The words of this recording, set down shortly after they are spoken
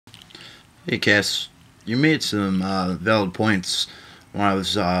Hey Cass, you made some valid points when I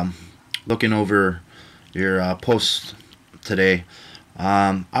was looking over your post today.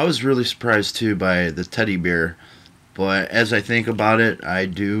 I was really surprised too by the teddy bear, but as I think about it, I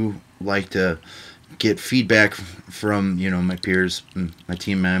do like to get feedback from my peers, and my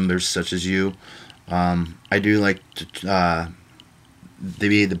team members such as you. I do like to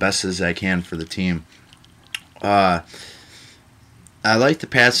be the best as I can for the team. Uh, I like the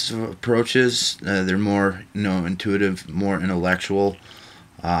passive approaches. They're more intuitive, more intellectual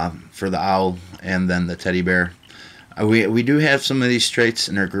for the owl and then the teddy bear. We do have some of these traits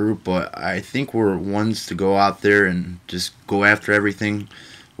in our group, but I think we're ones to go out there and just go after everything,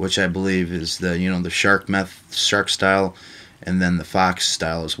 which I believe is the shark style, and then the fox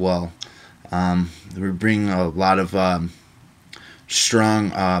style as well. We bring a lot of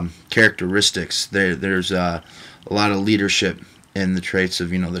strong characteristics. There's a lot of leadership in the traits of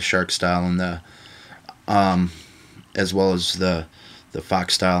the shark style and the um, as well as the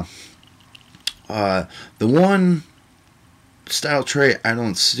fox style. Uh, the one style trait I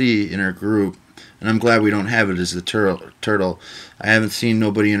don't see in our group, and I'm glad we don't have it, is the turtle. I haven't seen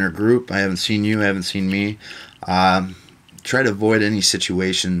nobody in our group. I haven't seen you. I haven't seen me. Um, Try to avoid any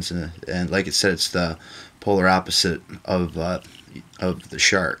situations, and like I said, it's the polar opposite of the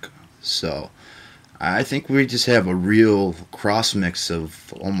shark. So I think we just have a real cross mix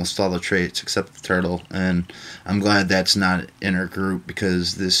of almost all the traits except the turtle, and I'm glad that's not in our group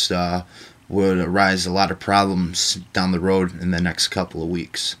because this would arise a lot of problems down the road in the next couple of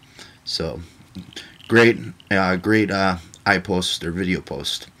weeks. So great, great eye post or video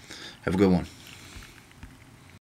post. Have a good one.